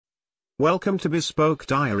Welcome to Bespoke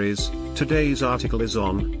Diaries. Today's article is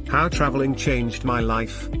on How Traveling Changed My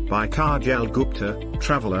Life by Kajal Gupta,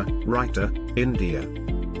 traveler, writer, India.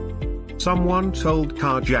 Someone told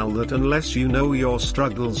Kajal that unless you know your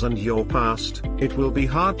struggles and your past, it will be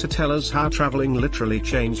hard to tell us how traveling literally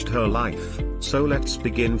changed her life. So let's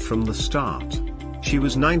begin from the start. She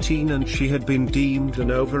was 19 and she had been deemed an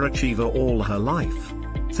overachiever all her life.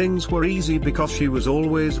 Things were easy because she was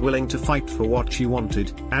always willing to fight for what she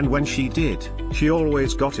wanted, and when she did, she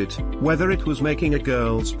always got it, whether it was making a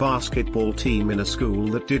girls' basketball team in a school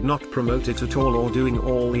that did not promote it at all or doing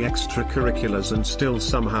all the extracurriculars and still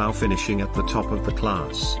somehow finishing at the top of the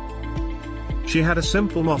class. She had a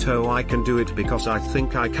simple motto: I can do it because I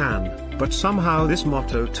think I can, but somehow this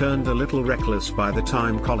motto turned a little reckless by the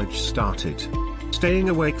time college started. Staying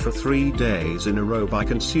awake for 3 days in a row by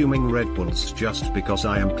consuming Red Bulls just because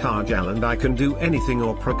I am Kajal and I can do anything,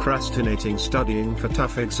 or procrastinating studying for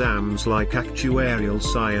tough exams like actuarial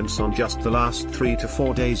science on just the last 3 to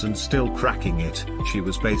 4 days and still cracking it. She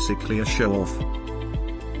was basically a show-off.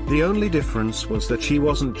 The only difference was that she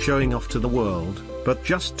wasn't showing off to the world, but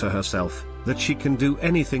just to herself, that she can do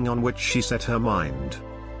anything on which she set her mind.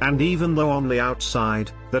 And even though on the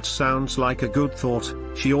outside, that sounds like a good thought,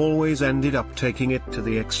 she always ended up taking it to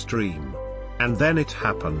the extreme. And then it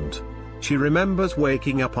happened. She remembers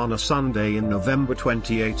waking up on a Sunday in November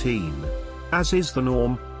 2018. As is the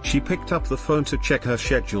norm, she picked up the phone to check her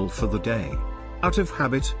schedule for the day. Out of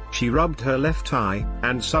habit, she rubbed her left eye,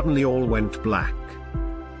 and suddenly all went black.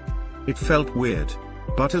 It felt weird.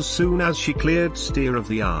 But as soon as she cleared steer of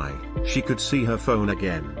the eye, she could see her phone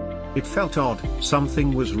again. It felt odd,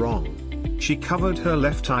 something was wrong. She covered her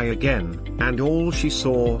left eye again, and all she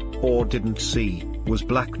saw, or didn't see, was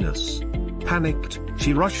blackness. Panicked,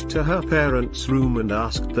 she rushed to her parents' room and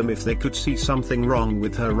asked them if they could see something wrong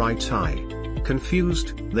with her right eye.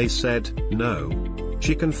 Confused, they said, no.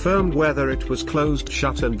 She confirmed whether it was closed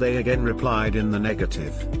shut and they again replied in the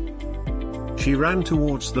negative. She ran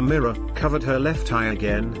towards the mirror, covered her left eye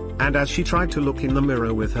again, and as she tried to look in the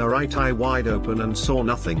mirror with her right eye wide open and saw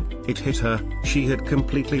nothing, it hit her: she had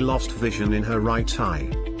completely lost vision in her right eye.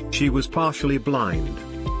 She was partially blind.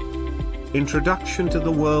 Introduction to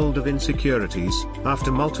the world of insecurities.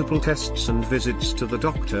 After multiple tests and visits to the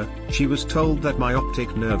doctor, she was told that my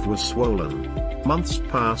optic nerve was swollen. Months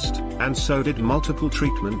passed, and so did multiple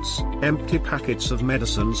treatments, empty packets of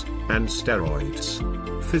medicines, and steroids.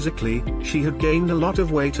 Physically, she had gained a lot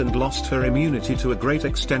of weight and lost her immunity to a great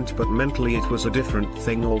extent, but mentally it was a different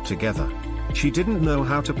thing altogether. She didn't know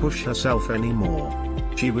how to push herself anymore.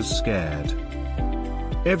 She was scared.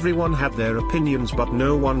 Everyone had their opinions, but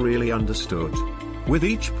no one really understood. With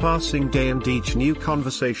each passing day and each new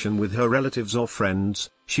conversation with her relatives or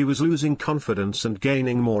friends, she was losing confidence and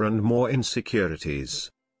gaining more and more insecurities.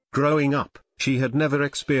 Growing up, she had never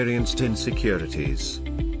experienced insecurities.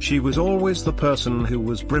 She was always the person who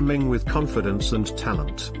was brimming with confidence and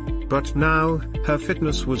talent. But now, her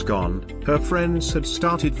fitness was gone, her friends had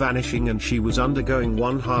started vanishing, and she was undergoing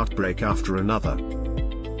one heartbreak after another.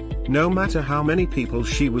 No matter how many people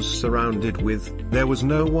she was surrounded with, there was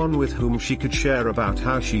no one with whom she could share about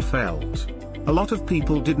how she felt. A lot of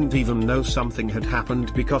people didn't even know something had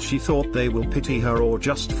happened because she thought they will pity her or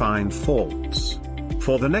just find faults.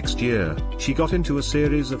 For the next year, she got into a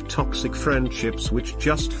series of toxic friendships which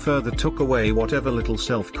just further took away whatever little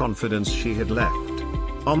self-confidence she had left.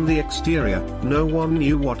 On the exterior, no one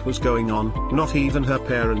knew what was going on, not even her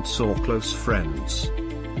parents or close friends.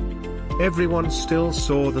 Everyone still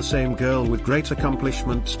saw the same girl with great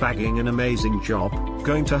accomplishments, bagging an amazing job,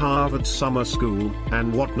 going to Harvard summer school,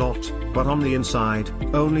 and whatnot, but on the inside,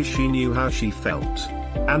 only she knew how she felt.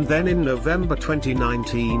 And then in November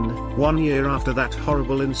 2019, 1 year after that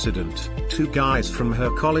horrible incident, 2 guys from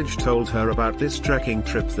her college told her about this trekking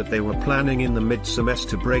trip that they were planning in the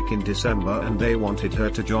mid-semester break in December, and they wanted her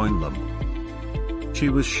to join them. She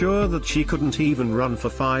was sure that she couldn't even run for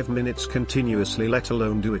 5 minutes continuously, let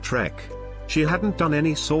alone do a trek. She hadn't done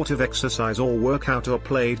any sort of exercise or workout or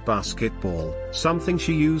played basketball, something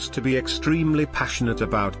she used to be extremely passionate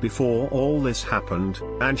about before all this happened,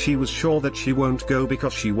 and she was sure that she won't go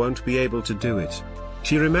because she won't be able to do it.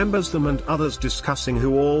 She remembers them and others discussing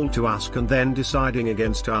who all to ask and then deciding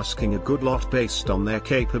against asking a good lot based on their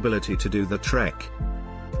capability to do the trek.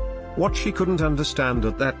 What she couldn't understand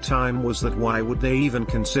at that time was that why would they even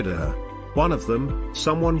consider her? One of them,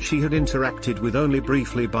 someone she had interacted with only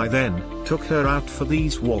briefly by then, took her out for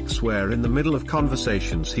these walks where in the middle of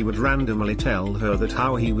conversations he would randomly tell her that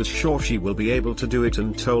how he was sure she will be able to do it,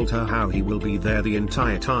 and told her how he will be there the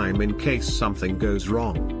entire time in case something goes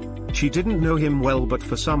wrong. She didn't know him well, but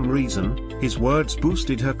for some reason, his words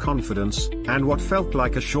boosted her confidence, and what felt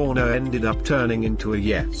like a sure no ended up turning into a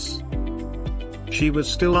yes. She was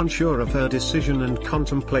still unsure of her decision and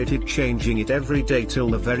contemplated changing it every day till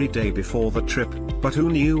the very day before the trip, but who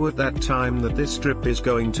knew at that time that this trip is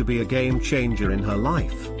going to be a game changer in her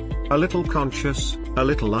life? A little conscious, a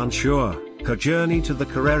little unsure, her journey to the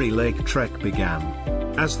Kareri Lake trek began.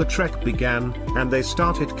 As the trek began, and they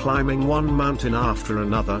started climbing one mountain after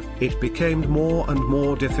another, it became more and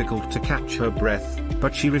more difficult to catch her breath,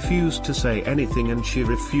 but she refused to say anything and she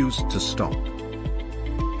refused to stop.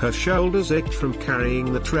 Her shoulders ached from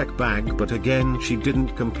carrying the trek bag, but again she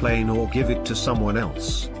didn't complain or give it to someone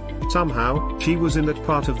else. Somehow, she was in that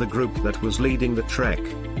part of the group that was leading the trek.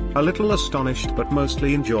 A little astonished but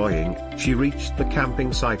mostly enjoying, she reached the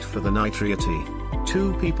camping site for the night.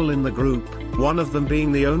 2 people in the group, one of them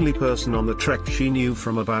being the only person on the trek she knew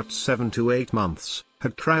from about 7 to 8 months,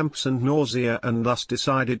 had cramps and nausea and thus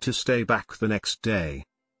decided to stay back the next day.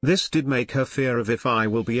 This did make her fear of if I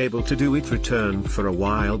will be able to do it return for a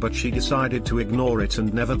while, but she decided to ignore it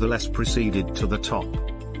and nevertheless proceeded to the top.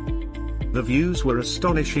 The views were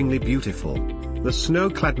astonishingly beautiful. The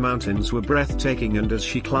snow-clad mountains were breathtaking, and as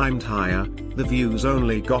she climbed higher, the views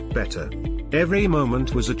only got better. Every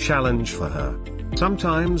moment was a challenge for her.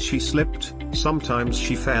 Sometimes she slipped, sometimes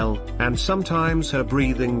she fell, and sometimes her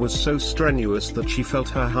breathing was so strenuous that she felt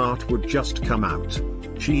her heart would just come out.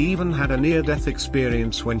 She even had a near-death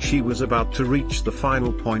experience when she was about to reach the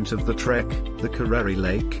final point of the trek, the Kareri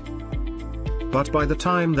Lake. But by the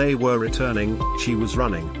time they were returning, she was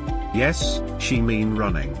running. Yes, she mean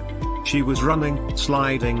running. She was running,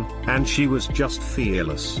 sliding, and she was just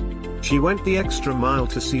fearless. She went the extra mile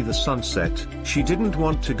to see the sunset. She didn't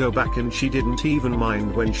want to go back, and she didn't even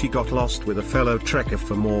mind when she got lost with a fellow trekker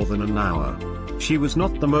for more than an hour. She was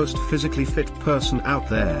not the most physically fit person out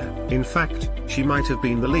there. In fact, she might have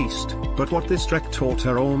been the least, but what this trek taught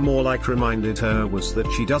her, or more like reminded her, was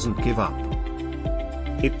that she doesn't give up.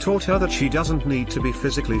 It taught her that she doesn't need to be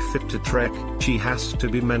physically fit to trek, she has to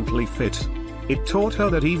be mentally fit. It taught her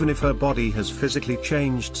that even if her body has physically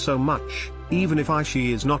changed so much, even if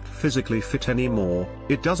she is not physically fit anymore,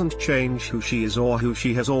 it doesn't change who she is or who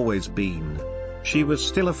she has always been. She was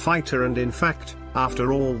still a fighter, and in fact,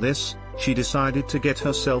 after all this, she decided to get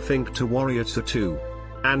herself inked a warrior tattoo.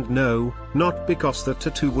 And no, not because the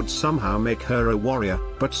tattoo would somehow make her a warrior,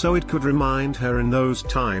 but so it could remind her in those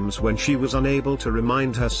times when she was unable to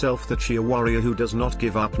remind herself that she is a warrior who does not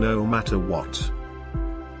give up no matter what.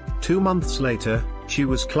 2 months later, she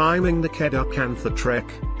was climbing the Kedarkantha trek,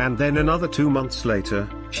 and then another 2 months later,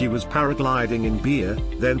 she was paragliding in Beer,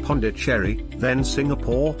 then Pondicherry, then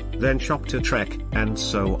Singapore, then Chopta trek, and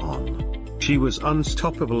so on. She was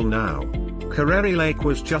unstoppable now. Kareri Lake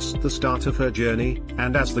was just the start of her journey,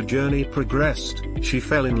 and as the journey progressed, she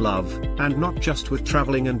fell in love, and not just with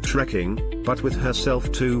traveling and trekking, but with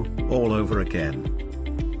herself too, all over again.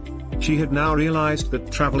 She had now realized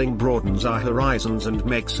that traveling broadens our horizons and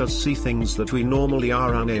makes us see things that we normally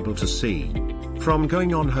are unable to see. From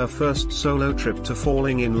going on her first solo trip to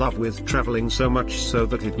falling in love with traveling so much so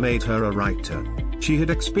that it made her a writer. She had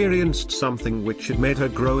experienced something which had made her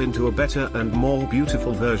grow into a better and more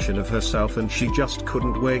beautiful version of herself, and she just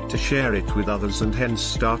couldn't wait to share it with others, and hence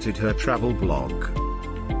started her travel blog.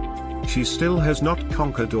 She still has not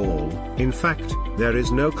conquered all. In fact, there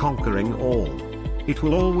is no conquering all. It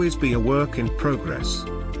will always be a work in progress.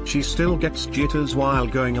 She still gets jitters while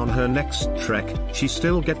going on her next trek, she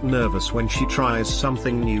still gets nervous when she tries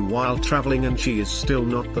something new while traveling, and she is still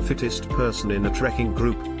not the fittest person in a trekking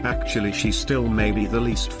group. Actually, she still may be the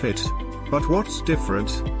least fit. But what's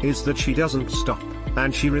different is that she doesn't stop,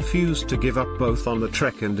 and she refused to give up both on the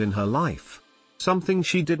trek and in her life. Something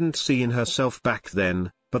she didn't see in herself back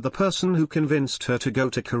then, but the person who convinced her to go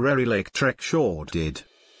to Kareri Lake trek sure did.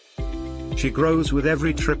 She grows with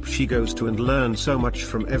every trip she goes to and learns so much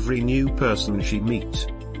from every new person she meets.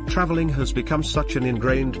 Traveling has become such an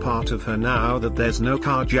ingrained part of her now that there's no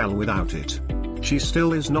Kajal without it. She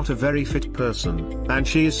still is not a very fit person, and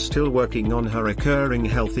she is still working on her recurring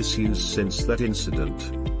health issues since that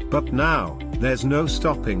incident. But now, there's no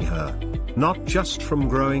stopping her. Not just from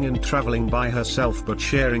growing and traveling by herself, but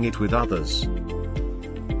sharing it with others.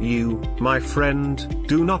 You, my friend,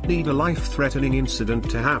 do not need a life-threatening incident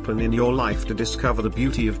to happen in your life to discover the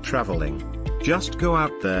beauty of traveling. Just go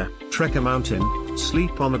out there, trek a mountain,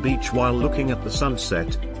 sleep on a beach while looking at the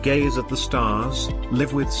sunset, gaze at the stars,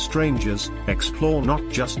 live with strangers, explore not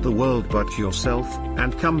just the world but yourself,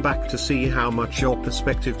 and come back to see how much your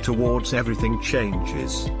perspective towards everything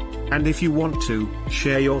changes. And if you want to,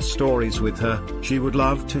 share your stories with her, she would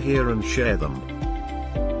love to hear and share them.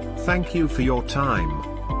 Thank you for your time.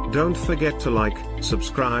 Don't forget to like,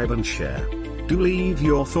 subscribe and share. Do leave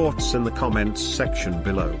your thoughts in the comments section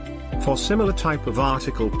below. For similar type of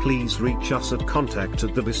article, please reach us at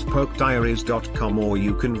contact@thebespokediaries.com, or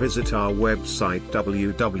you can visit our website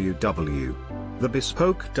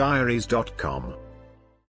www.thebespokediaries.com.